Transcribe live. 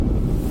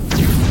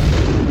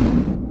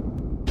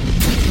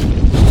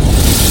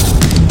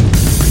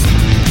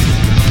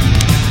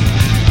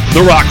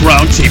the Rock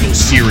Roundtable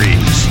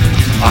series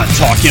on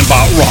Talking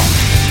About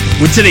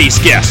Rock with today's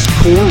guests,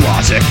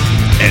 Rozzik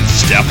and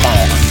Steph.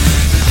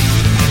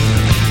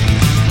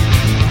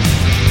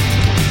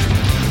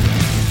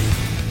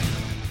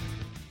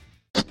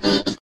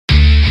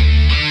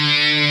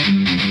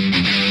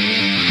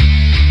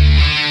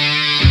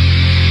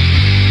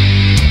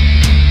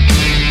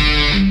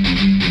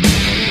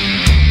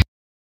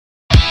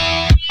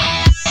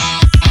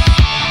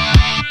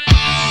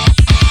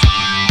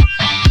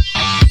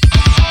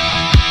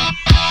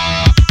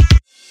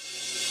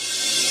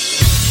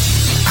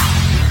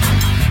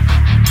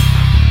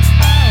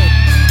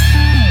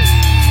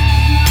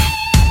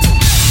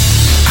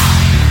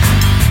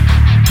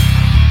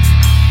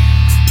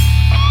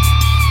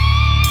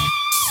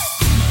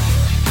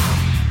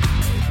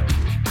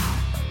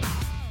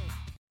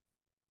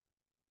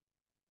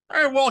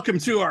 Welcome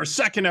to our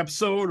second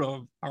episode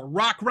of our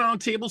Rock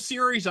Roundtable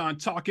series on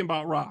Talking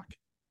About Rock.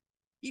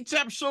 Each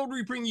episode,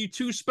 we bring you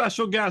two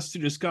special guests to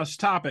discuss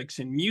topics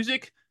in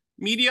music,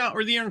 media,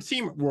 or the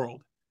entertainment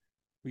world.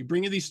 We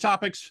bring you these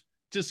topics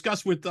to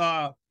discuss with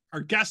our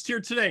guest here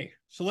today.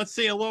 So let's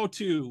say hello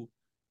to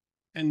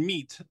and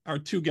meet our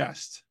two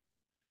guests.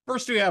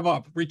 First, we have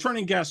up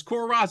returning guest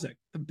Rozzik,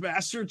 the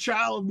bastard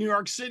child of New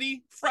York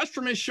City, fresh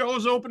from his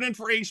shows opening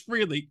for Ace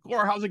Frehley.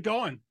 How's it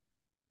going?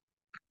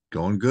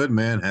 Going good,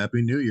 man.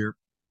 Happy New Year.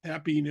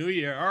 Happy New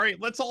Year. All right,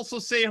 let's also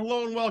say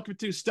hello and welcome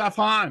to Steph,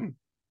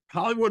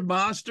 Hollywood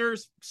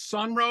Monsters,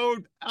 Sun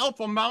Road,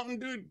 Alpha Mountain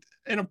Dude,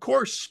 and of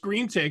course,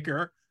 Scream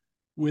Taker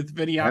with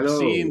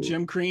Videopsy and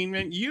Jim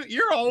Crean.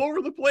 You're all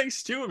over the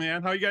place too,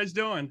 man. How you guys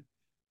doing?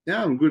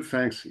 Yeah, I'm good,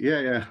 thanks.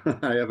 Yeah.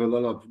 I have a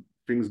lot of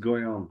things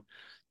going on.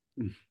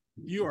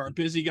 You are a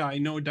busy guy,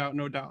 no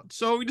doubt.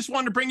 So we just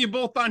wanted to bring you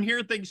both on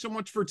here. Thank you so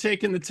much for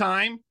taking the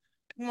time.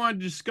 We wanted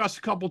to discuss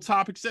a couple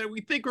topics that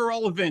we think are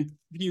relevant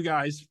for you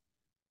guys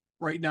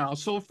right now.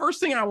 So the first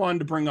thing I wanted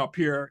to bring up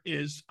here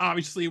is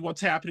obviously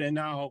what's happening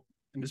now,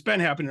 and it's been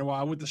happening a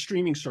while with the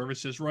streaming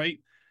services, right?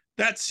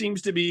 That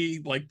seems to be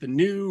like the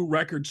new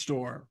record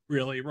store,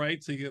 really,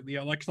 right? So you get the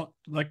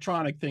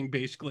electronic thing,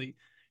 basically.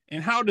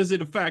 And how does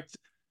it affect,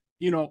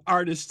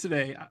 artists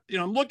today?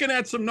 I'm looking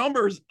at some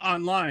numbers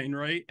online,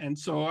 right? And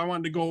so I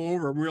wanted to go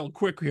over them real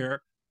quick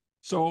here.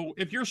 So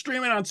if you're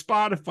streaming on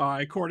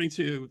Spotify, according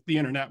to the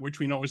internet, which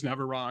we know is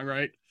never wrong,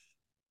 right?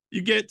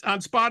 You get on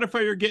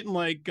Spotify, you're getting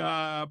like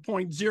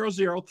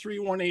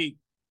 0.00318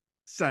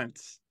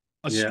 cents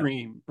a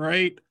stream,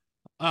 right?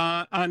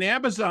 On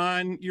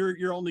Amazon,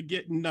 you're only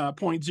getting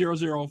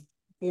 0.004.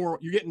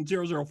 You're getting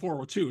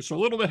 0.00402, so a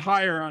little bit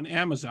higher on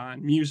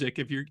Amazon Music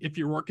if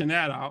you're working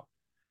that out.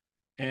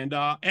 And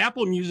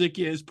Apple Music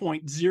is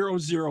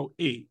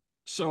 0.008.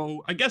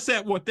 So I guess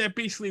what that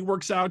basically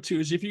works out to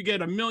is if you get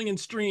 1 million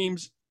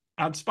streams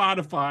on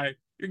Spotify,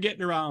 you're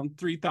getting around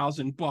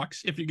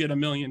 $3,000 if you get 1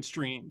 million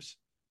streams,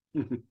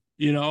 and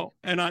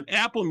on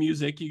Apple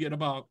Music, you get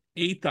about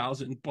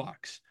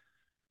 $8,000.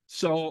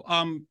 So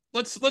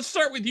let's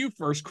start with you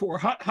first, Core.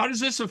 How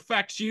does this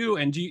affect you?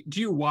 And do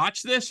you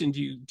watch this and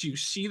do you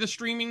see the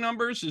streaming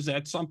numbers? Is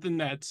that something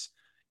that's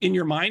in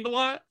your mind a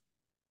lot?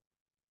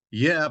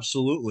 Yeah,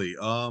 absolutely.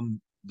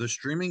 The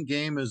streaming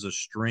game is a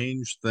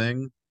strange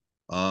thing.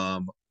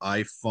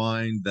 I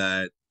find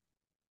that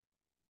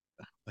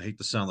I hate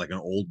to sound like an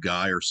old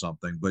guy or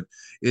something, but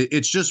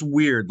it's just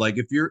weird. Like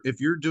if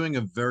you're doing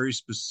a very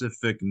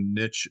specific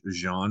niche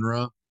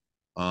genre,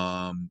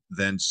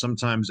 then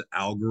sometimes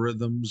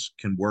algorithms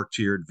can work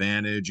to your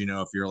advantage.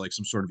 If you're like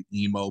some sort of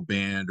emo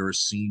band or a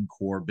scene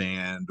core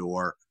band,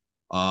 or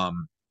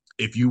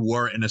if you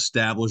were an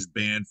established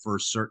band for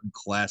a certain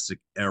classic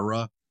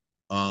era,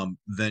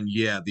 then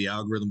yeah, the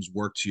algorithms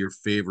work to your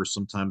favor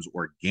sometimes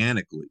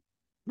organically.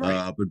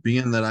 Right. But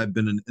being that I've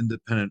been an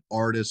independent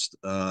artist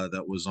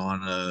that was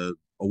on a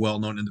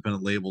well-known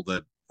independent label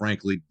that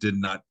frankly did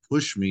not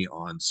push me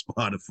on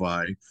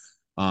Spotify,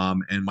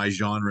 and my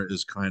genre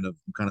is kind of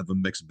a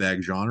mixed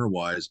bag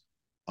genre-wise,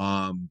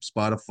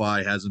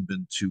 Spotify hasn't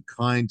been too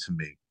kind to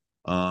me.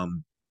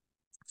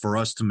 For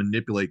us to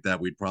manipulate that,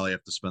 we'd probably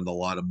have to spend a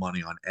lot of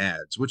money on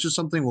ads, which is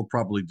something we'll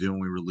probably do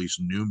when we release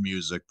new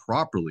music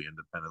properly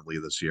independently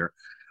this year.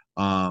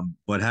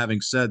 But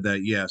having said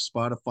that, yeah,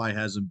 Spotify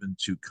hasn't been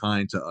too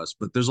kind to us,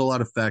 but there's a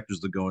lot of factors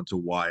that go into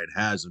why it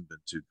hasn't been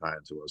too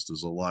kind to us.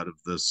 There's a lot of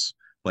this,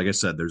 like I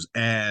said, there's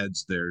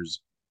ads,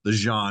 there's the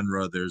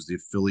genre, there's the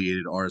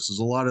affiliated artists. There's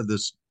a lot of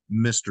this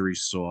mystery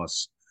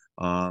sauce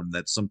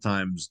that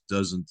sometimes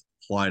doesn't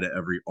apply to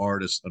every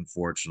artist,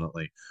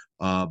 unfortunately.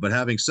 But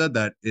having said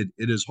that, it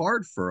is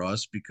hard for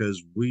us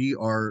because we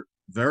are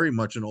very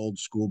much an old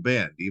school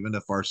band. Even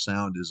if our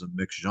sound is a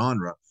mixed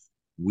genre,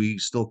 we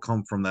still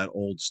come from that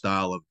old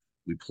style of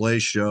we play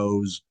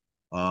shows.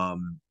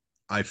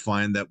 I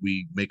find that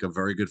we make a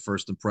very good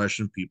first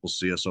impression. People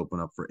see us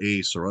open up for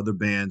Ace or other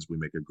bands. We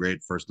make a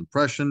great first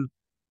impression.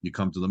 You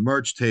come to the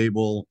merch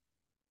table,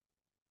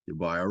 you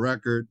buy a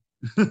record,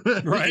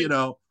 right?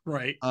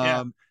 Right.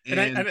 Yeah.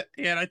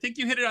 And I think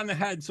you hit it on the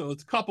head. So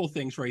it's a couple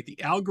things, right?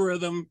 The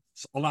algorithm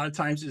a lot of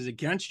times is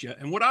against you.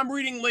 And what I'm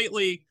reading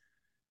lately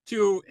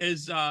too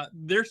is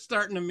they're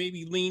starting to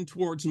maybe lean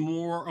towards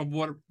more of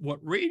what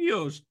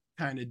radio's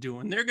kind of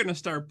doing. They're going to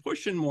start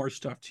pushing more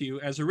stuff to you.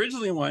 As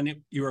originally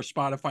when you were a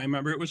Spotify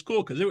member, it was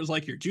cool because it was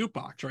like your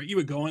jukebox, right? You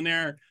would go in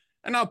there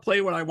and I'll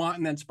play what I want,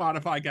 and then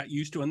Spotify got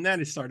used to, and then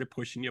it started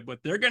pushing you. But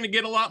they're going to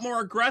get a lot more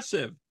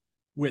aggressive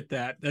with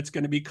that. That's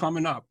going to be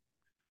coming up.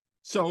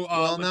 So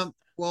and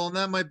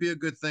that might be a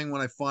good thing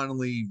when I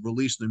finally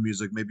release new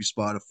music. Maybe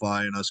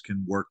Spotify and us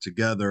can work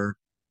together,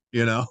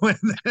 and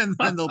then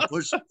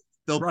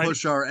they'll right.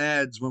 push our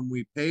ads when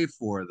we pay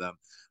for them.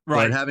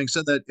 Right. But having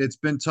said that, it's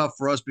been tough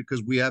for us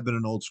because we have been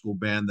an old school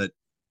band that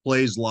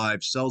plays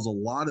live, sells a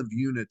lot of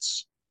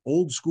units,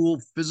 old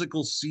school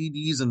physical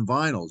CDs and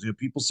vinyls.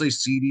 People say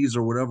CDs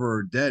or whatever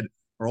are dead.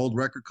 Our old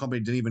record company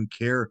didn't even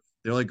care.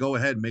 They're like, go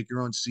ahead, make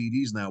your own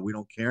CDs now. We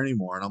don't care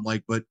anymore. And I'm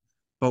like, but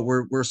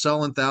we're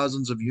selling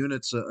thousands of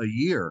units a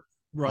year.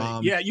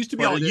 Right. Yeah, it used to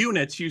be all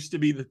units used to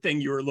be the thing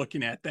you were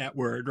looking at, that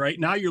word, right?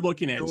 Now you're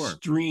looking at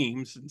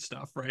streams and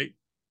stuff, right?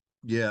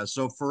 Yeah,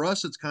 so for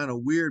us, it's kind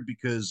of weird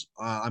because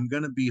I'm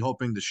going to be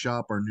hoping to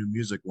shop our new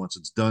music once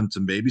it's done to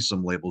maybe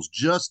some labels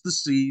just to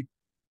see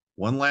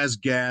one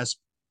last gasp.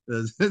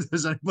 Does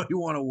anybody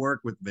want to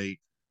work with me?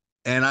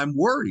 And I'm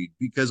worried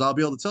because I'll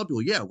be able to tell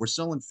people, yeah, we're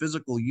selling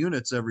physical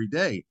units every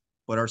day,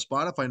 but our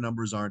Spotify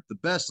numbers aren't the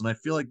best. And I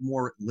feel like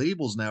more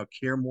labels now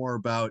care more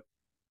about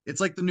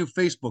it's like the new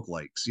Facebook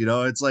likes,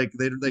 it's like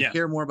they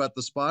care more about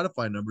the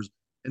Spotify numbers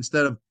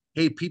instead of,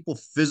 hey, people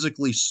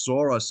physically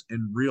saw us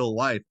in real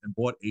life and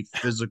bought a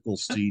physical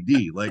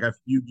CD. Like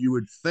you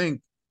would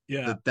think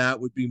that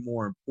would be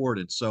more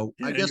important. So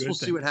I guess we'll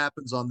see what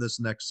happens on this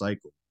next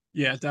cycle.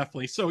 Yeah,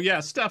 definitely. So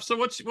yeah, Steph, so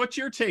what's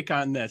your take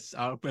on this?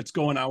 What's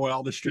going on with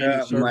all the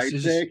streaming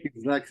services? My take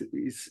is like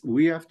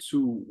we have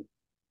to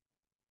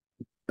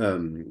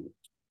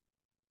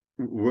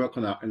work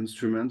on our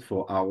instrument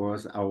for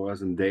hours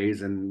and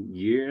days and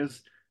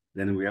years.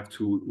 Then we have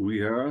to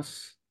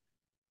rehearse,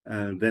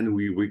 and then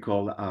we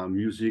record our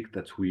music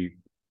that we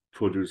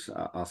produce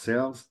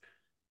ourselves.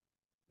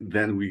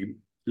 Then we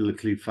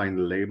luckily find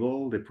a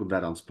label, they put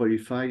that on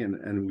Spotify,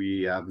 and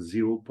we have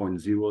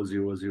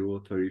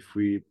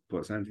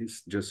 0.00033%.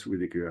 It's just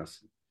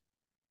ridiculous.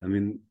 I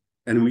mean,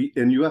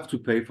 and you have to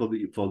pay for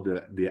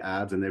the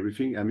ads and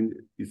everything. I mean,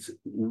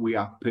 we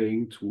are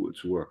paying to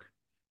work.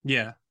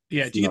 Yeah.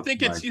 Yeah. Do you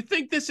think you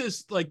think this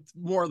is like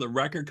more of the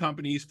record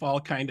companies'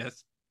 fault, kind of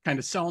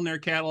selling their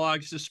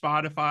catalogs to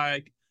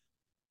Spotify?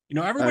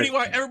 Everybody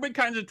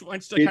kind of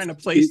wants to kind of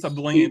place the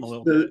blame a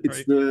little bit. It's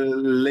right? The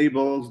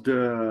labels,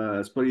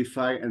 the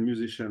Spotify, and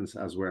musicians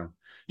as well.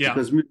 Yeah.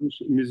 Because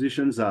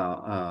musicians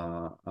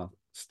are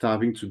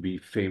starving to be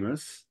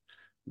famous,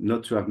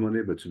 not to have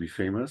money, but to be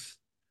famous.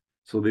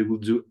 So they will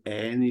do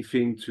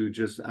anything to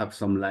just have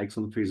some likes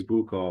on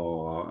Facebook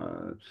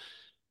or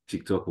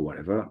TikTok or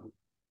whatever.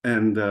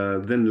 And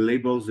then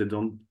labels, they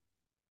don't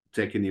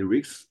take any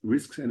risks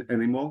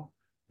anymore.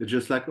 They're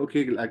just like,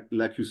 okay,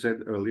 like you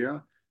said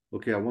earlier,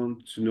 okay, I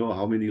want to know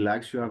how many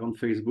likes you have on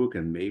Facebook,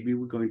 and maybe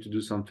we're going to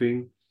do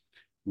something.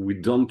 We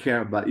don't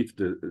care about if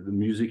the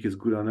music is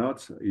good or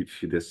not, if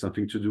there's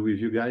something to do with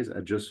you guys. I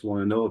just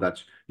want to know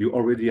that you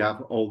already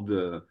have all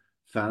the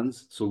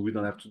fans, so we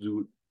don't have to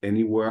do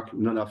any work,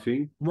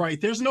 nothing. Right.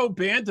 There's no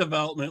band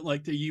development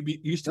like there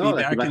used to be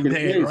back in the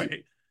day,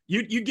 right?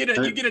 You get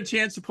a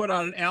chance to put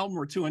out an album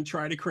or two and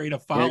try to create a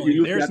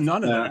following. There's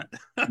none of that.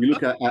 You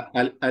look at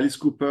Alice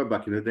Cooper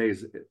back in the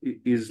days.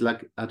 Is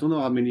like, I don't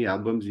know how many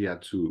albums he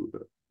had to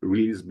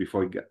release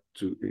before he got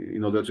to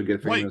in order to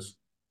get famous.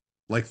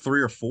 Like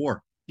 3 or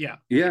 4. Yeah.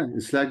 Yeah,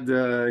 it's like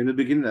in the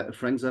beginning,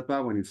 Frank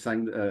Zappa, when he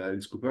signed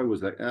Alice Cooper,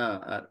 was like,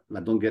 I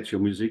don't get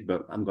your music,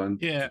 but I'm going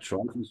to try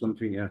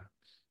something. Yeah.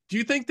 Do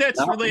you think that's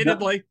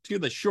related like to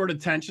the short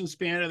attention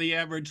span of the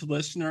average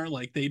listener?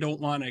 Like they don't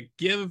want to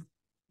give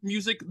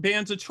music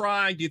bands a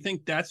try? Do you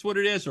think that's what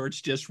it is, or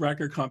it's just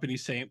record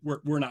companies saying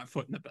we're not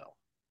footing the bill?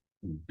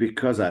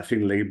 Because I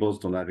think labels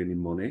don't have any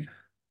money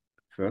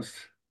first,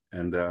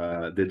 and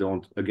they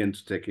don't, again,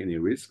 to take any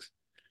risks.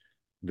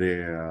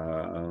 They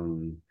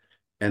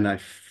and I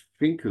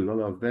think a lot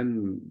of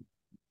them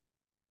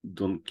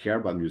don't care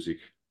about music.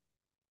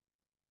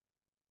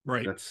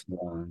 Right. That's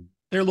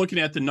they're looking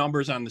at the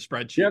numbers on the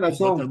spreadsheet. Yeah,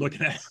 that's all they're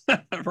looking at.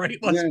 Right.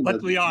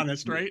 Let's be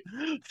honest, right?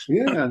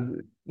 Yeah.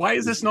 Why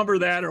is this number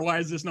that, or why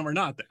is this number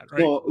not that?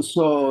 Right.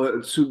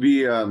 So to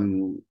be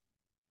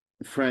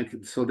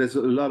frank, so there's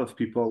a lot of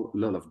people, a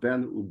lot of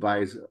band who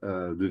buys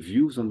the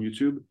views on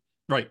YouTube.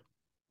 Right.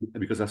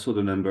 Because I saw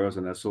the numbers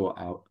and I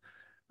saw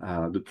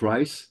the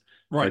price.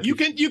 Right. You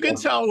can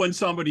tell when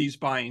somebody's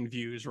buying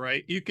views,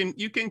 right? You can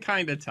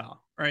kind of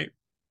tell, right?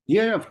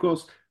 Yeah, of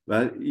course.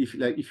 But if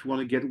you want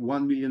to get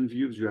 1 million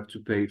views, you have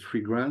to pay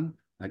 $3,000.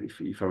 Like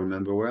if I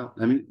remember well,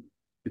 I mean,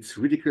 it's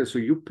ridiculous. So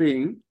you're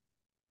paying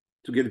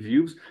to get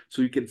views,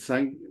 so you can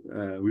sign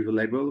with a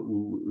label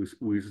who is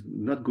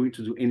not going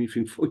to do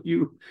anything for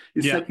you.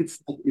 It's like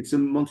it's a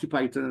Monty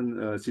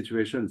Python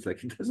situation. It's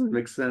like it doesn't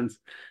make sense.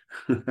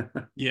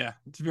 Yeah,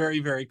 it's very,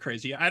 very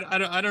crazy.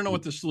 I don't know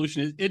what the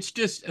solution is. It's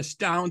just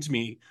astounds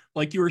me,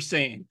 like you were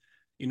saying.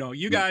 You know,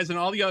 you guys and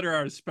all the other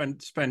artists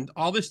spend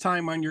all this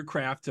time on your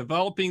craft,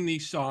 developing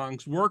these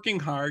songs, working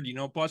hard, you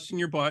know, busting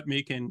your butt,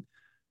 making,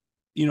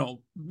 you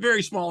know,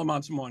 very small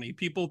amounts of money.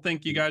 People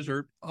think you guys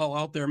are all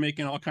out there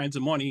making all kinds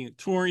of money.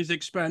 Touring is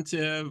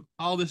expensive.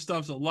 All this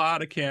stuff's a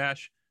lot of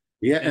cash.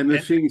 Yeah, and the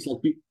thing is,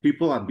 like,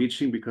 people are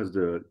bitching because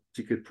the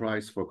ticket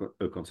price for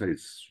a concert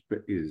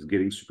is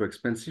getting super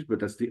expensive, but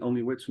that's the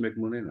only way to make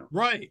money now.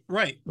 Right.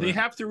 They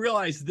have to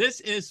realize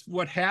this is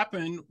what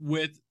happened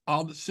with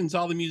since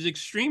all the music's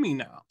streaming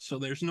now. So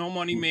there's no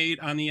money made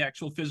on the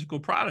actual physical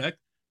product.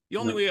 The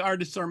only way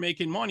artists are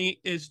making money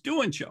is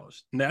doing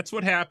shows, and that's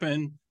what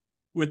happened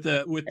with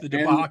the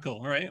debacle,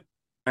 right?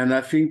 And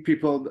I think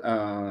people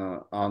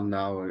are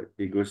now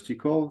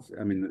egotistical.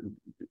 I mean,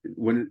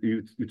 when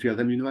you tell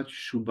them, you know what, you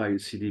should buy a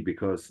CD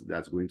because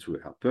that's going to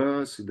help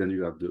us. Then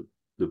you have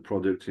the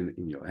product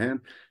in your hand,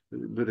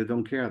 but they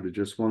don't care. They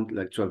just want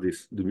like to have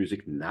the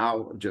music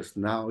now, just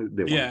now.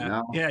 They want it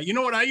now. Yeah. You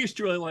know what I used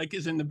to really like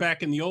is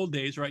back in the old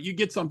days, right? You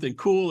get something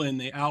cool in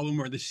the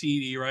album or the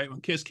CD, right? When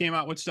Kiss came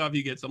out with stuff,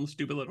 you get some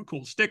stupid little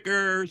cool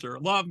stickers or a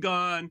love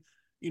gun.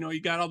 You know,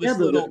 you got all this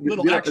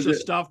little extra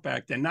stuff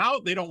back then. Now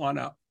they don't want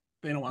to.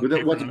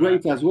 But what's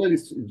great as well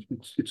is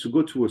to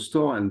go to a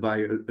store and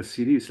buy a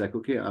CD. It's like,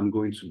 okay, I'm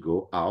going to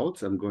go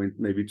out. I'm going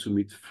maybe to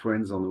meet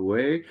friends on the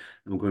way.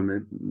 I'm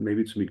going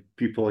maybe to meet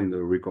people in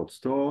the record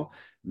store.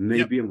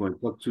 Maybe I'm going to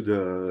talk to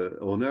the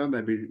owner.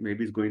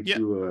 Maybe it's going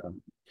to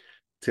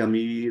tell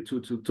me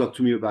to talk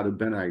to me about a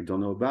band I don't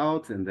know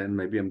about, and then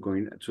maybe I'm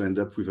going to end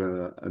up with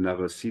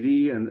another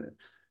CD. And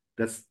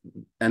that's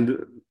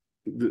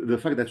the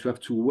fact that you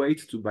have to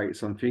wait to buy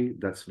something,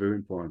 that's very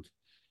important.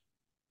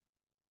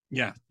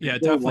 Yeah,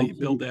 definitely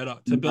build that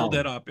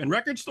up. And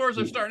record stores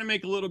are starting to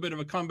make a little bit of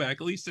a comeback,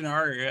 at least in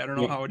our area. I don't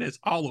know how it is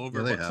all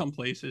over, but some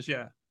places,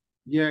 yeah,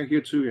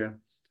 here too. Yeah,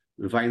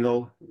 the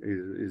vinyl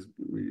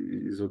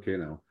is okay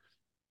now.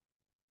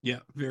 Yeah,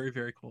 very,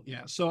 very cool.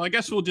 Yeah, so I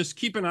guess we'll just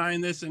keep an eye on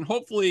this, and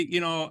hopefully,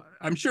 you know,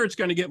 I'm sure it's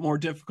going to get more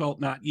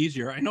difficult, not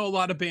easier. I know a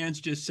lot of bands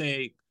just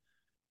say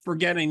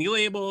forget any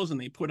labels,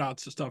 and they put out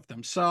some stuff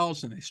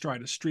themselves, and they try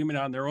to stream it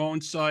on their own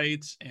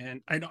sites,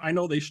 and I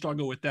know they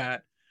struggle with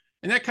that.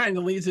 And that kind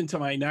of leads into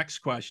my next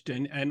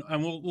question, and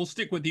we'll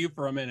stick with you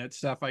for a minute,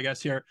 Steph, I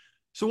guess here.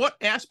 So what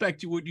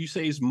aspect would you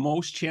say is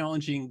most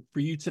challenging for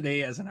you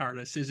today as an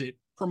artist? Is it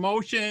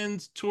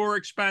promotions, tour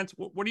expense?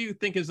 What do you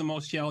think is the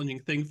most challenging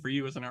thing for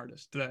you as an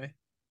artist today?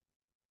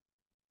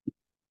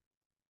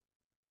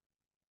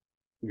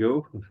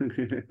 Go.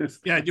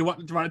 Yeah, do you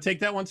want to take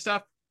that one,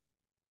 Steph?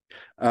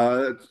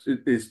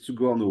 It's to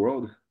go on the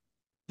road.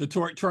 The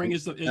touring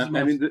is the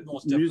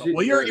most difficult. Music,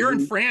 well, you're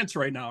in France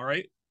right now,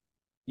 right?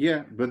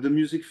 Yeah, but the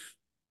music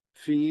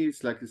thing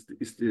is like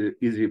it's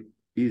the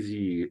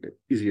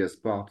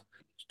easiest part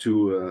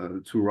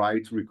to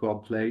write,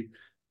 record, play.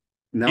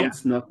 Now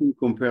it's nothing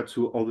compared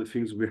to all the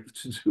things we have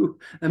to do.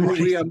 I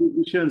mean, we are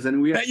musicians,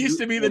 and that used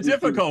to be the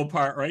difficult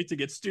part, right? To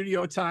get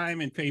studio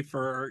time and pay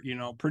for, you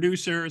know,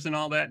 producers and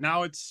all that.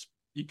 Now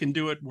you can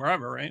do it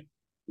wherever, right?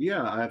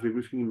 Yeah, I have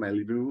everything in my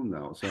living room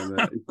now. So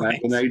if I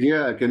have an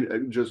idea, I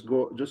can just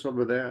go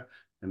over there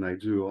and I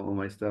do all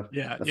my stuff.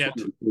 Yeah.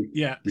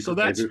 So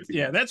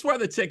that's why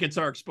the tickets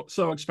are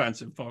so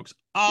expensive, folks.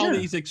 All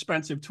these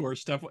expensive tour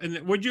stuff. And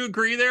would you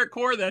agree there,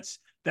 Core? That's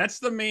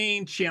the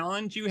main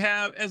challenge you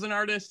have as an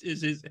artist.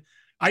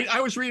 I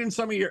was reading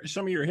some of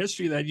your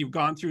history that you've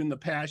gone through in the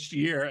past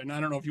year, and I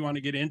don't know if you want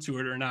to get into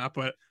it or not,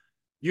 but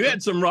you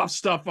had some rough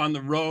stuff on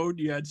the road.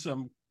 You had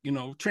some, you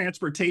know,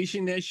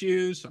 transportation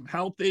issues, some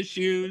health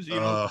issues. You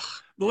know,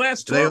 the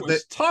last tour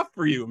was tough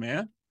for you,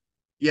 man.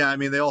 Yeah, I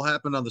mean, they all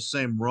happened on the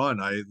same run.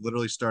 I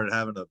literally started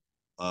having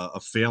a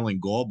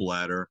failing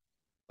gallbladder,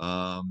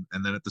 and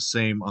then on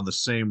the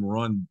same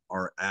run,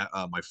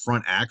 my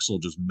front axle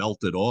just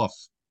melted off.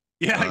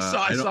 Yeah,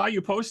 I saw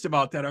you post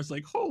about that. I was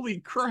like, holy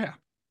crap.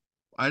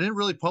 I didn't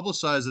really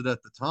publicize it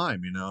at the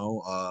time, you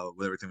know,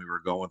 with everything we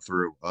were going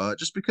through.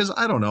 Just because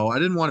I don't know, I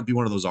didn't want to be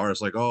one of those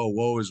artists like, oh,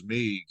 woe is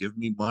me, give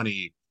me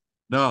money.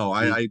 No,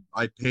 I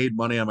paid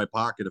money out of my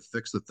pocket to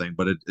fix the thing,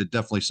 but it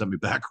definitely sent me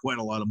back quite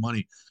a lot of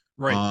money.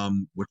 Right.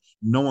 Which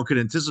no one could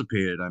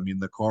anticipate it. I mean,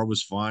 the car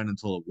was fine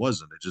until it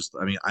wasn't.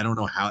 I mean, I don't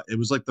know how it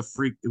was like a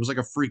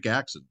freak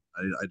accident.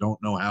 I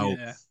don't know how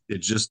it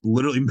just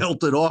literally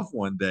melted off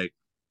one day.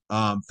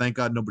 Thank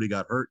God nobody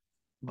got hurt.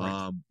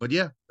 Right. But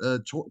yeah,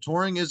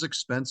 touring is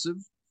expensive.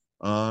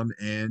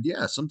 And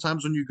yeah,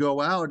 sometimes when you go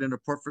out in a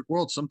perfect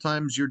world,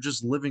 sometimes you're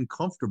just living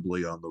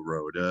comfortably on the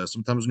road.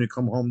 Sometimes when you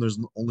come home, there's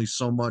only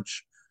so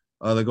much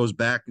that goes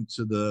back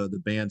into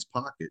the band's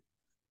pocket.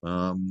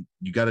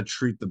 You got to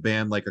treat the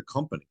band like a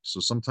company.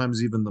 So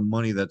sometimes even the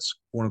money that's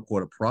quote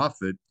unquote a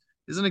profit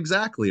isn't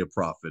exactly a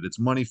profit. It's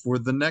money for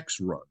the next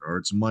run, or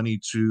it's money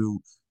to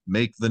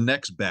make the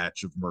next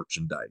batch of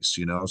merchandise,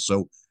 you know?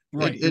 So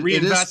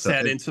reinvest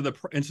that into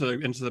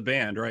the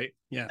band, right?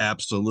 Yeah,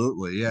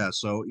 absolutely. Yeah.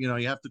 So, you know,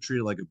 you have to treat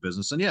it like a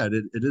business, and yeah,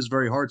 it is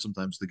very hard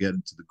sometimes to get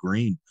into the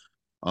green.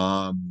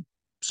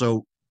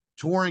 So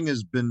touring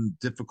has been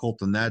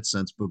difficult in that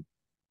sense, but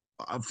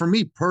for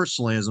me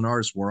personally, as an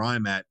artist where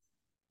I'm at,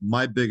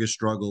 my biggest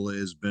struggle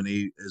has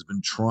been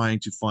trying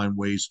to find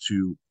ways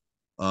to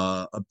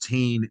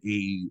obtain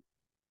a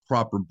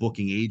proper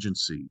booking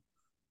agency,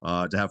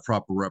 to have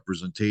proper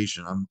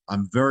representation.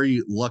 I'm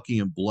very lucky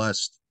and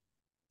blessed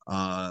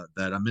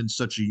that I'm in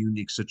such a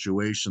unique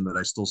situation that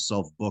I still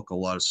self-book a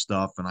lot of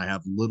stuff, and I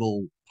have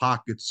little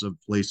pockets of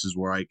places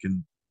where I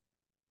can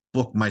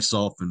book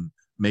myself and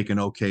make an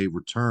okay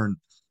return.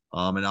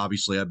 And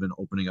obviously, I've been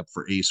opening up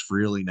for Ace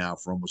Frehley now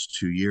for almost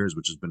 2 years,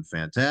 which has been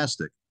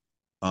fantastic.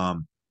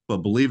 But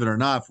believe it or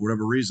not, for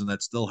whatever reason,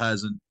 that still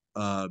hasn't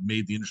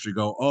made the industry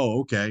go, "Oh,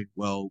 okay,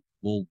 well,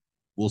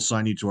 we'll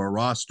sign you to our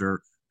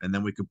roster, and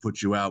then we could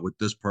put you out with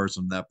this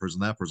person, that person,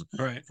 that person."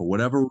 Right. For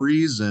whatever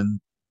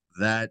reason,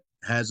 that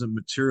hasn't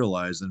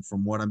materialized, and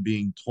from what I'm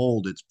being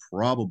told, it's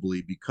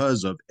probably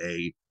because of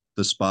the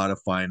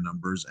Spotify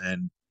numbers,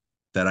 and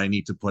that I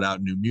need to put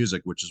out new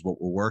music, which is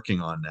what we're working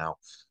on now.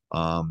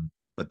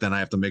 But then I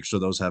have to make sure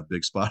those have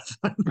big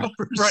Spotify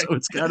numbers. Right. So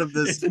it's kind of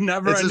this, it's a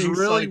never-ending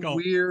really cycle.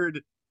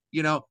 weird,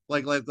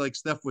 like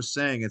Steph was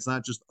saying, it's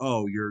not just,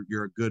 oh,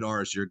 you're a good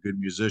artist, you're a good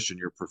musician,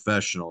 you're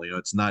professional.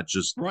 It's not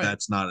just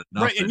that's not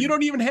enough. Right, and you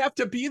don't even have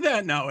to be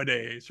that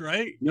nowadays,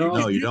 right?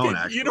 No, you don't.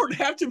 Actually, you don't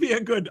have to be a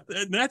good.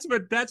 That's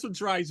what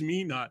drives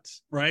me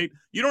nuts, right?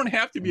 You don't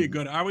have to be a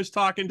good. I was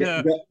talking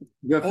to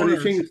the funny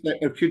thing is that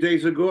a few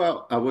days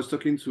ago, I was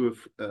talking to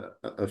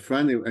a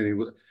friend, and it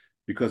was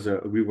because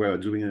we were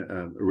doing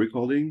a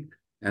recording,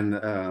 and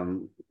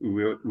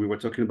we were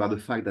talking about the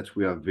fact that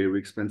we have very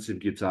expensive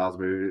guitars,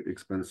 very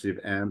expensive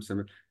amps,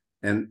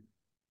 and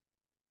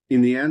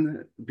in the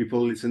end,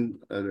 people listen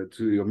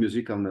to your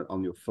music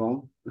on your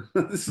phone.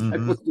 That was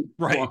the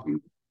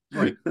point.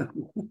 Right.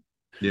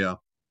 Yeah.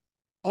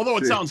 Although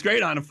it sounds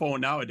great on a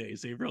phone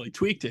nowadays, they've really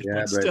tweaked it.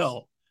 Yeah,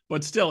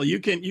 but still, you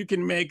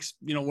can make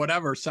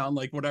whatever sound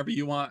like whatever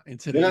you want in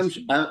today's.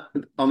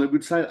 On the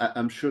good side,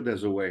 I'm sure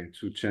there's a way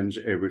to change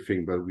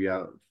everything, but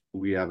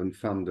we haven't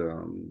found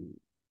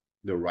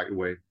the right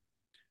way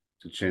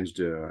to change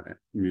the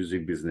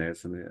music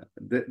business, and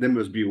there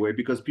must be a way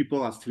because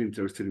people are still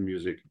interested in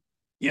music.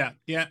 Yeah,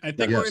 I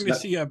think we're going to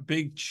see a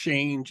big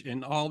change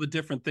in all the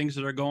different things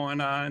that are going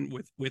on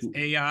with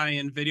AI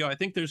and video. I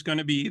think there's going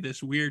to be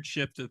this weird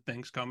shift of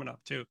things coming up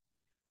too.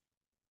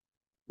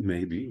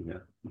 Maybe, yeah.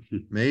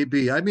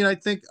 Maybe. I mean, I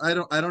think I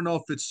don't know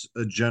if it's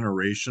a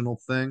generational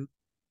thing,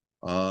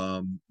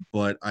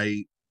 but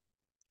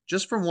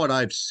just from what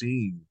I've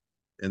seen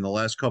in the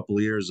last couple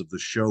of years of the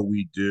show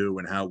we do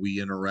and how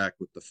we interact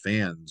with the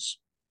fans,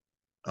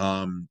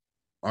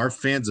 our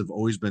fans have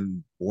always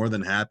been more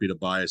than happy to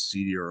buy a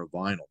CD or a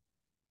vinyl.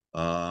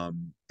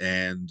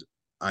 And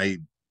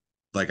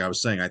like I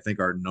was saying, I think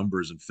our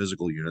numbers in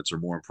physical units are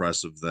more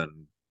impressive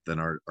than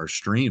our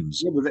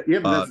streams. Yeah,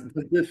 but that's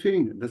the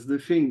thing. That's the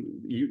thing.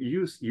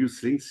 You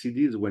sling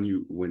CDs when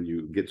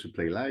you get to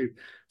play live.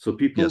 So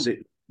people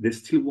they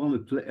still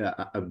want to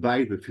play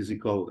buy the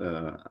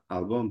physical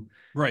album.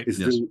 Right. It's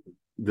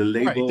the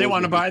label. Right. They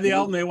want to buy the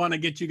album. They want to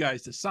get you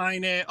guys to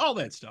sign it. All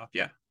that stuff.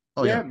 Yeah.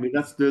 Oh, yeah, but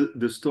that's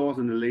the stores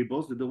and the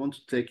labels. They don't want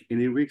to take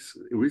any risks.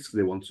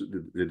 They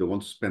don't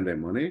want to spend their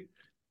money.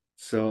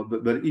 So,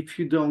 but if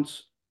you don't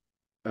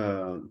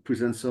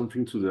present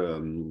something to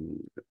the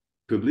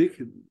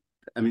public,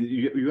 I mean,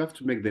 you have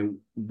to make them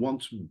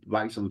want to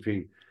buy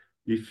something.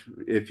 If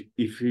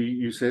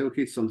you say,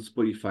 okay, it's on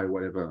Spotify,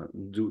 whatever,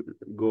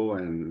 go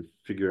and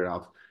figure it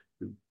out.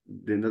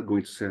 They're not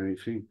going to sell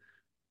anything.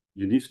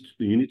 You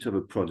need to have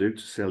a product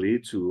to sell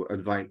it, to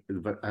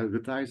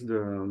advertise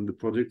the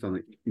product on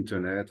the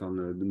internet, on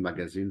the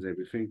magazines,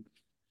 everything.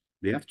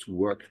 They have to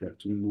work. They have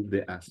to move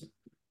their ass.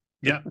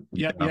 Yeah.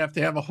 You have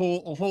to have a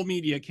whole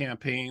media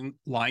campaign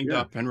lined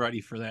up and ready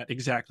for that.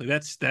 Exactly.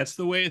 That's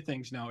the way of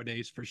things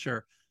nowadays, for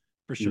sure.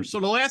 So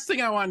the last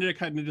thing I wanted to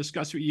kind of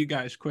discuss with you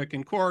guys quick,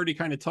 and Corey already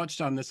kind of touched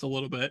on this a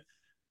little bit.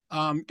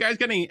 Guys,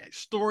 got any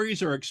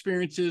stories or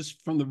experiences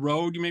from the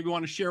road you maybe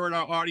want to share with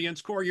our audience?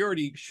 Corey, you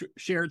already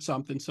shared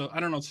something, so I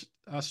don't know,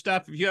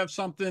 Steph, if you have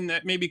something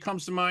that maybe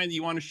comes to mind that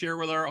you want to share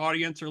with our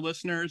audience or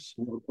listeners.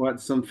 What,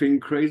 something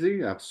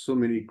crazy? I have so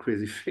many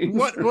crazy things.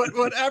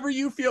 Whatever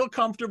you feel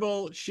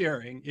comfortable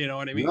sharing, you know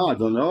what I mean? No, I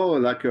don't know.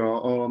 Like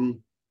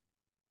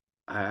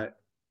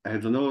I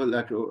don't know.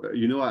 Like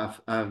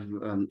I've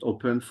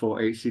opened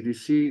for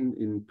AC/DC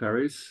in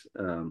Paris.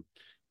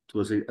 It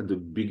was at the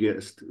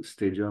biggest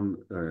stadium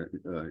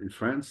in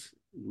France,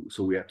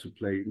 so we had to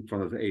play in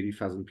front of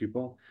 80,000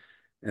 people,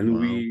 and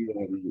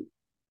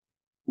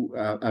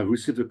I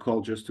received a call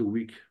just a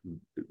week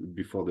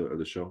before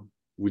the show.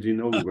 We didn't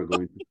know we were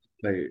going to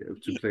play.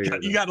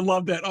 You got to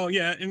love that. Oh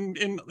yeah,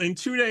 in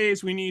 2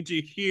 days we need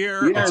you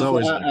here. Yeah, so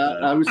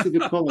I received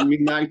a call at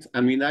midnight,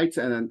 and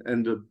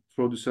the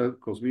producer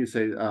calls me and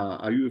says,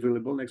 "Are you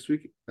available next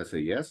week?" I say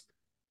yes.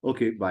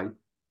 Okay, bye.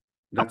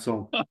 That's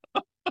all.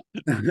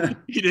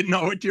 He didn't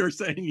know what you were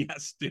saying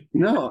yes to.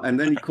 No, and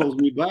then he calls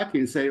me back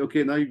and say,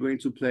 okay, now you're going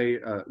to play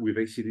with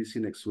AC/DC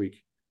next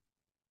week.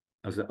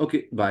 I was like,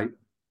 okay, bye.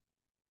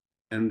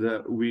 And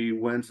we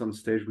went on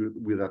stage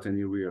without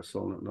any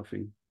rehearsal,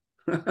 nothing.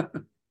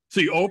 So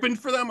you opened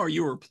for them, or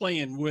you were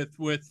playing with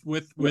them?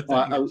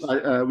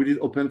 We did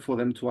open for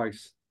them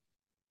twice.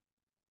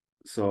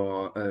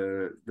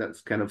 So that's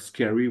kind of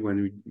scary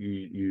when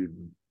you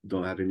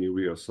don't have any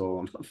rehearsal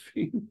or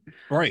nothing.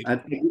 Right.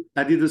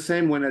 I did the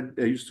same when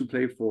I used to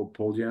play for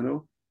Paul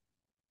Di'Anno.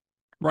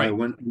 Right. I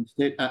went on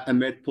stage. I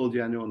met Paul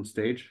Di'Anno on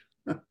stage.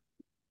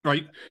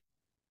 Right.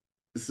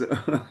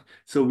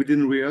 So we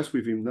didn't rehearse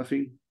with him,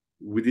 nothing.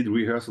 We did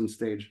rehearse on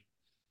stage.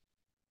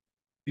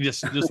 You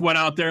just went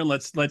out there and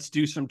let's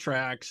do some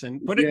tracks,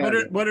 and but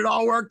it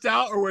all worked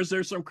out, or was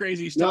there some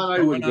crazy stuff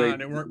going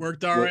on? It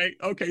worked all right.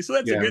 Okay, so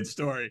that's a good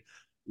story.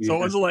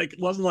 So it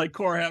wasn't like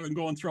Core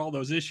going through all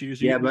those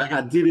issues. But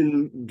I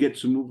didn't get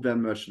to move that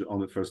much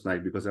on the first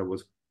night because I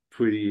was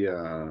pretty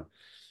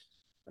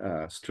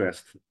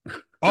stressed.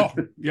 Oh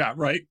yeah,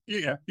 right.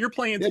 Yeah, you're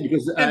playing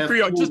because in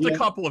Creole, just a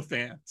couple of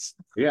fans.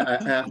 I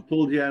have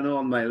Paul Di'Anno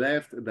on my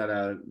left that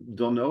I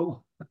don't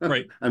know.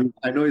 Right.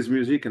 I know his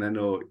music and I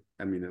know.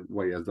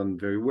 What he has done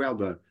very well,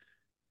 but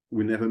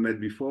we never met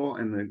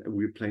before, and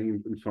we're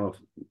playing in front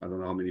of I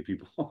don't know how many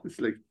people. It's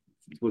like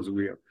it was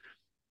weird.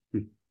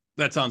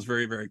 That sounds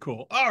very, very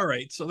cool. All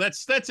right, so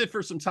that's it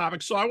for some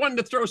topics. So I wanted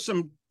to throw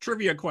some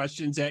trivia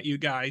questions at you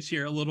guys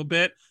here a little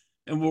bit,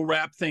 and we'll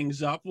wrap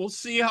things up. We'll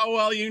see how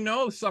well you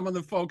know some of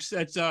the folks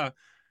that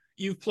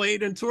you've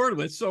played and toured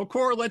with. So,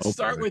 Core, let's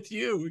start with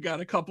you. We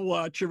got a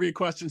couple trivia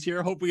questions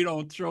here. Hope we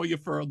don't throw you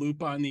for a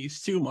loop on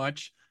these too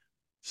much.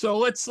 So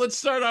let's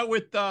start out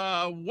with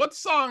what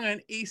song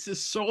on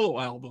Ace's solo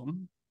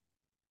album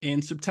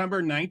in September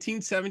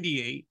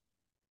 1978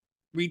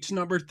 reached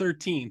number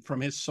 13 from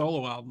his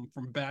solo album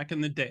from back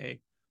in the day.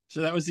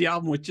 So that was the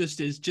album with just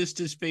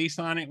his face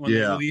on it when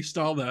they released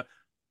all the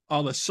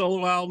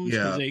solo albums,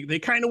 because they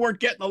kind of weren't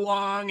getting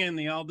along, and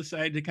they all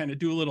decided to kind of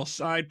do a little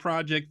side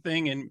project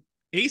thing. And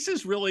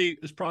Ace's really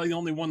is probably the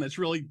only one that's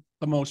really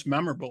the most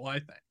memorable, I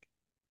think.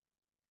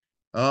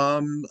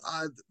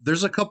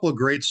 There's a couple of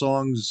great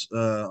songs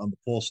on the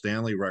Paul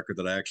Stanley record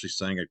that I actually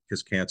sang at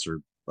Kiss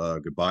Cancer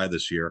goodbye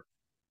this year.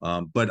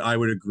 But I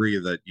would agree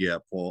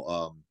that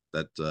Paul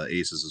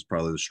Aces is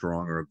probably the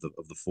stronger of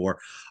the four.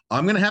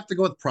 I'm gonna have to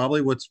go with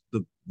probably was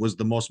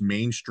the most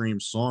mainstream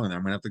song, and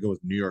I'm gonna have to go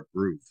with New York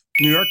Groove.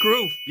 New York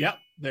Groove. Yep,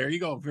 there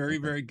you go. Very,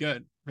 very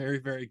good. Very,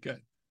 very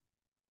good.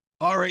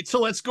 All right, so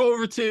let's go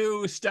over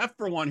to Steph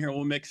for one here.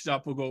 We'll mix it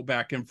up. We'll go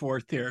back and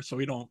forth here so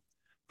we don't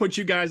put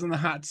you guys in the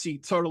hot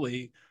seat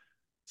totally.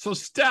 So,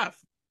 Steph,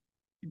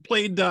 you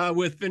played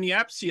with Vinny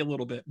Appice a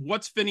little bit.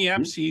 What's Vinny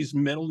Appice's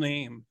middle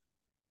name?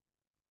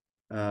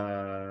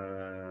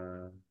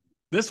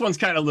 This one's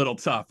kind of a little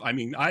tough. I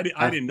mean, I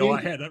didn't know. I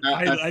had to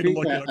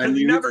look it up because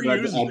he never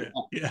uses it.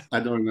 Yeah,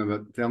 I don't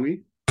remember. Tell me.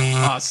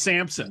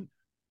 Samson.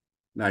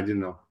 No, I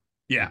didn't know.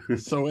 Yeah,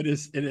 so it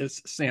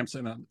is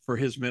Samson for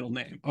his middle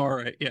name. All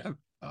right, yeah.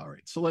 All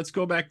right, so let's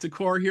go back to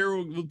Core here.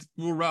 We'll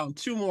round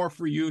two more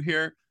for you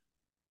here.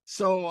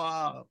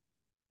 So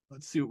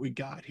let's see what we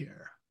got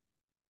here.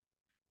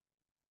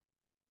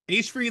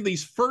 Ace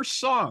Frehley's first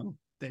song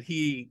that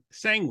he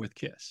sang with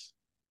Kiss.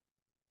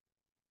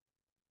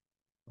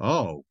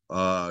 Oh,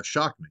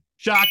 Shock Me.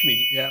 Shock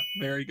Me. Yeah,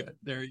 very good.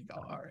 There you go.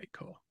 All right,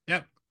 cool.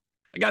 Yep.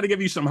 I got to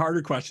give you some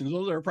harder questions.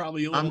 Those are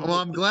probably a little.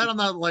 I'm glad I'm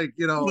not like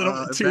a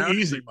little too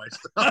easy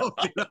myself.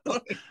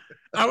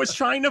 I was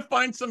trying to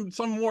find some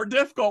more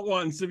difficult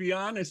ones, to be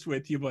honest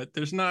with you, but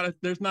there's not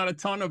a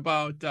ton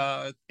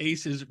about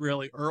Ace's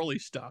really early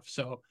stuff.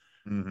 So,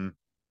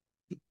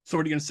 So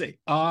what are you gonna say?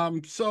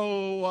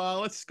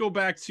 Let's go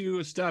back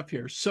to Steph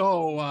here.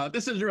 So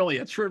this is really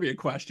a trivia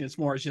question. It's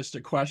more just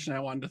a question I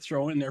wanted to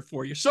throw in there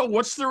for you. So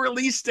what's the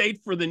release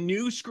date for the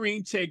new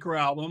Screen Taker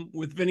album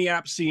with Vinny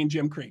Appice and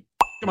Jim Crean?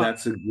 Come on.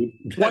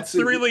 What's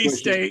the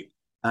release date?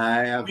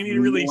 I have no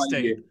release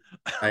date.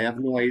 I have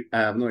no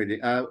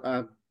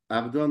idea.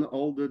 I've done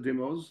all the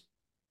demos,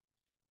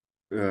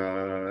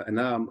 and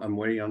now I'm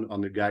waiting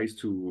on the guys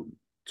to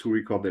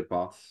record their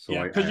parts. So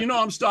yeah, because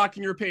I'm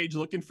stalking your page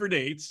looking for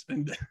dates,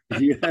 and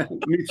yeah,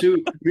 me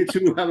too.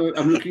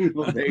 I'm looking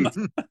for dates,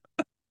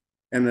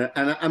 and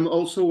I'm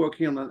also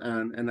working on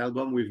an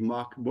album with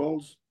Mark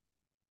Bowles.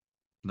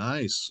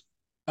 Nice,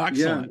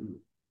 excellent.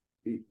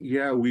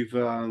 Yeah, with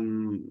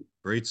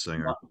great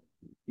singer.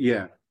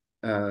 Yeah.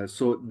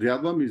 So the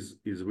album is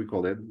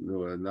recorded.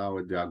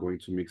 Now they are going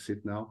to mix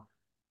it now.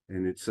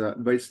 And it's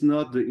but it's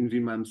not the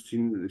Yngwie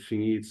Malmsteen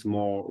thingy, it's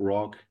more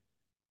rock,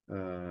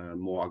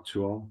 more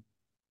actual.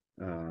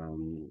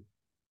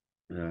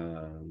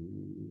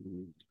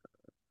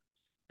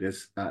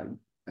 There's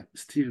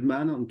Steve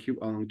Mann on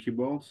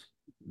keyboards,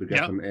 the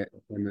guy from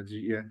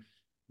Energy, yeah.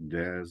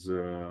 There's I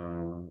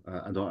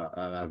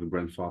have a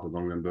brain fart. I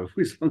don't remember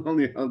who's on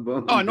the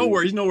album. Oh, no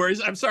worries.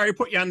 I'm sorry I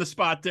put you on the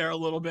spot there a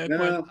little bit,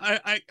 but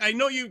I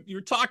know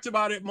you talked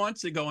about it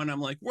months ago, and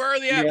I'm like, where are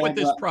they at with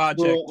this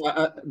project?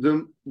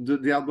 So,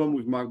 the album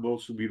with Mark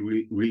Bowles should be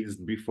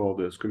released before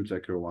the Scream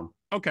Taker one.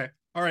 Okay.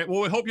 All right.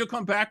 Well, we hope you'll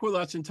come back with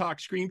us and talk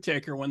Scream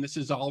Taker when this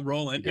is all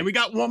rolling. And we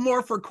got one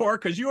more for Core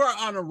because you are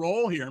on a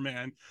roll here,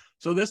 man.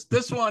 So this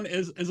one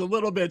is a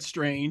little bit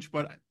strange,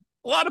 but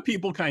a lot of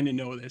people kind of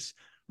know this.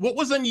 What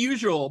was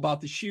unusual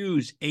about the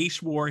shoes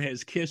Ace wore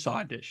his Kiss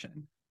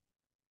audition?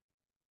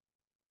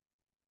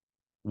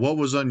 What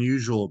was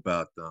unusual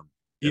about them?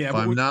 Yeah, If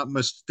I'm not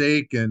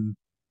mistaken,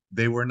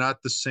 they were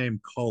not the same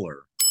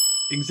color.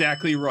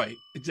 Exactly right.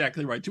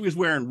 Exactly right. He was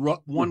wearing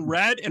one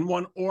red and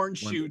one orange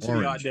shoe to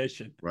the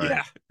audition. Right.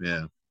 Yeah.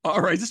 Yeah.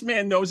 All right. This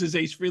man knows his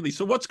Ace Frehley.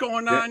 So what's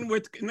going on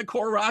in the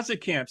core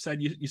Rozzik camp?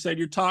 You said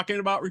you're talking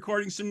about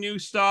recording some new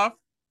stuff.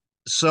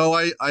 So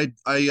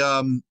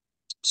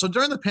so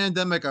during the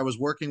pandemic, I was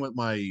working with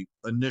my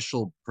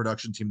initial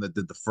production team that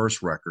did the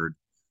first record.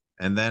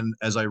 And then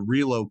as I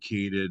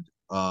relocated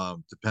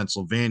to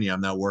Pennsylvania,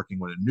 I'm now working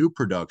with a new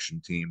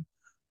production team,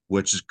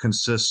 which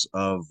consists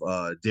of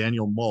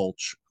Daniel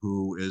Mulch,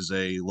 who is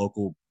a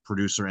local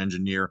producer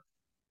engineer.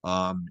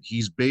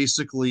 He's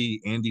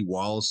basically Andy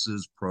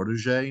Wallace's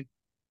protege,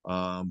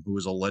 who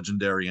is a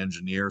legendary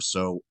engineer.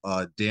 So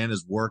Dan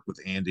has worked with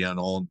Andy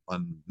on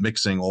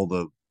mixing all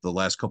the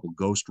last couple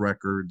Ghost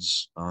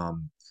records,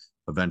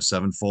 Avenged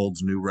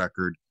Sevenfold's new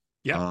record.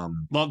 Yeah,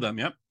 love them.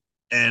 Yep.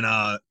 And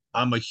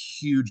I'm a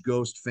huge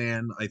Ghost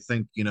fan. I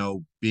think,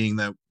 being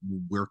that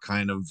we're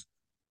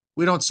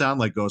we don't sound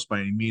like Ghost by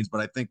any means,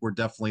 but I think we're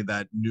definitely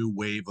that new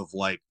wave of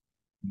like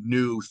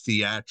new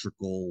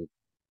theatrical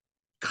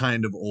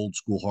kind of old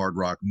school hard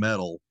rock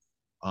metal.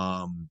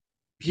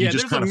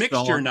 There's a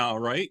mixture now,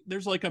 right?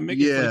 There's like a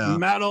mix. Yeah. It's like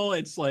metal.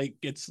 It's like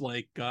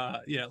like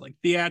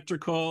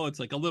theatrical. It's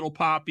like a little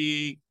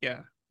poppy.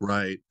 Yeah.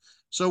 Right.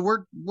 So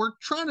we're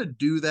trying to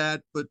do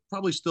that, but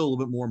probably still a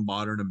little bit more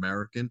modern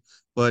American.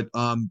 But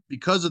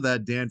because of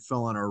that, Dan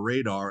fell on our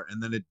radar,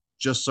 and then it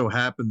just so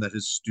happened that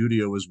his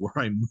studio is where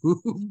I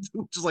moved,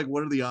 which is like,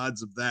 what are the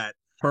odds of that?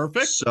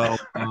 Perfect. So,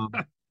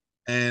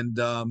 and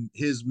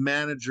his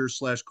manager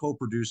 /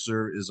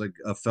 co-producer is like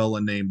a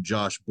fella named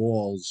Josh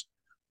Balls,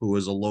 who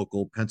is a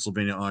local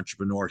Pennsylvania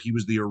entrepreneur. He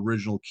was the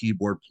original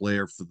keyboard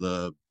player for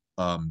the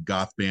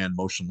goth band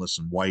Motionless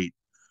in White.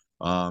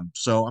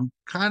 So I'm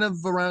kind of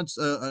around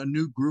a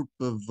new group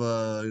of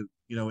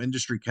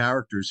industry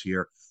characters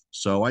here.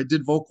 So I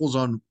did vocals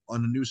on a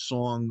new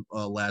song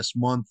last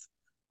month.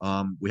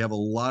 We have a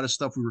lot of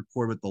stuff we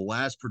recorded with the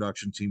last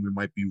production team. We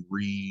might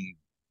be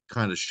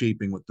kind of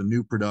shaping with the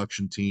new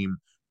production team.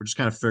 We're just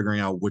kind of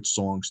figuring out which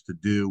songs to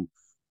do.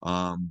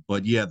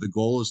 But yeah, the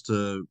goal is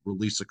to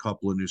release a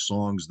couple of new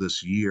songs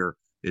this year.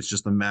 It's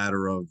just a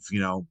matter of,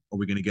 are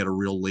we going to get a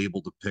real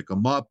label to pick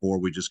them up, or are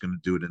we just going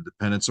to do it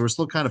independent? So we're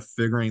still kind of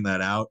figuring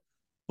that out,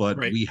 but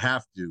we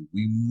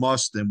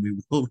must, and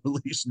we will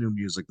release new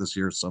music this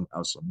year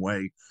somehow, some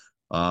way.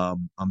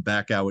 I'm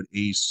back out with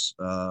Ace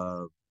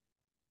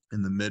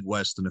in the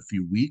Midwest in a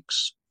few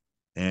weeks.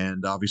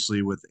 And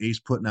obviously with Ace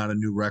putting out a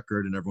new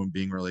record and everyone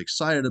being really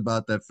excited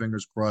about that,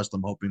 fingers crossed,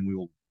 I'm hoping we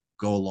will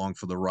go along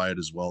for the ride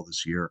as well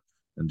this year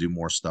and do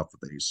more stuff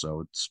with Ace.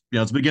 So it's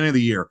the beginning of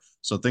the year,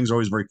 so things are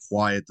always very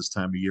quiet this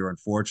time of year,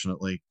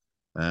 unfortunately.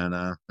 And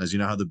as you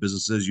know how the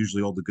business is,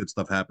 usually all the good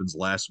stuff happens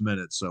last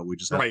minute, so we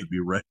just have to be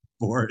ready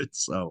for it.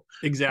 So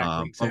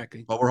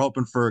exactly. But we're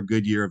hoping for a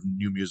good year of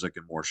new music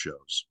and more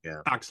shows.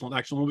 Yeah,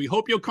 excellent. Well, we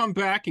hope you'll come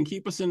back and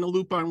keep us in the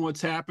loop on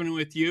what's happening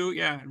with you.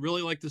 Yeah, I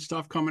really like the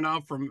stuff coming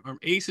out from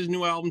Ace's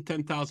new album,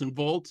 10,000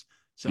 Volts.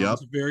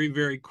 Sounds very,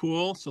 very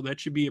cool. So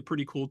that should be a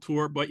pretty cool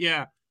tour. But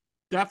yeah,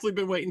 definitely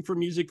been waiting for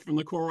music from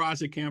the core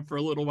Rozzik camp for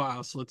a little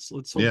while. So let's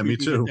hope we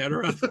can get that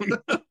rhythm.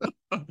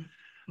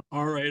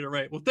 All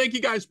right. Well, thank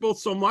you guys both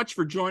so much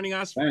for joining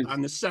us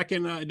on the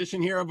second edition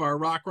here of our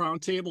Rock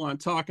Roundtable on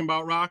Talking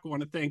About Rock. I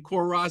want to thank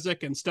Core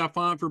Rozzik and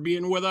Stefan for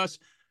being with us.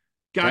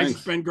 Guys,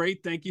 It's been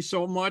great. Thank you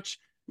so much.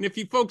 And if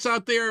you folks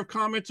out there have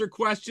comments or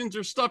questions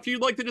or stuff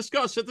you'd like to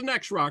discuss at the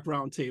next Rock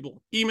Roundtable,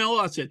 email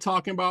us at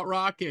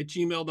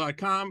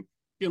talkingaboutrock@gmail.com.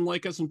 You can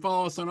like us and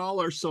follow us on all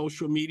our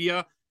social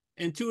media.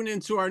 And tune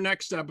into our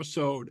next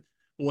episode.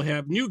 We'll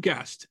have new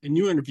guests and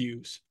new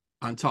interviews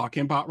on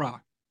Talking About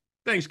Rock.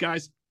 Thanks,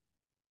 guys.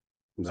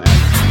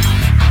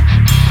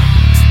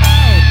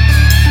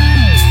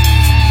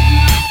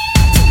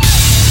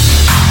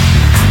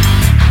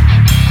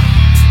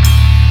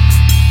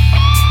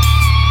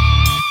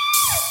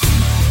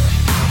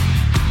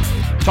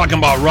 Talking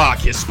About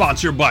Rock is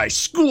sponsored by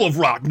School of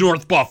Rock,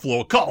 North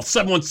Buffalo. Call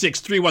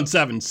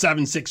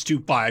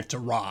 716-317-7625 to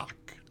rock.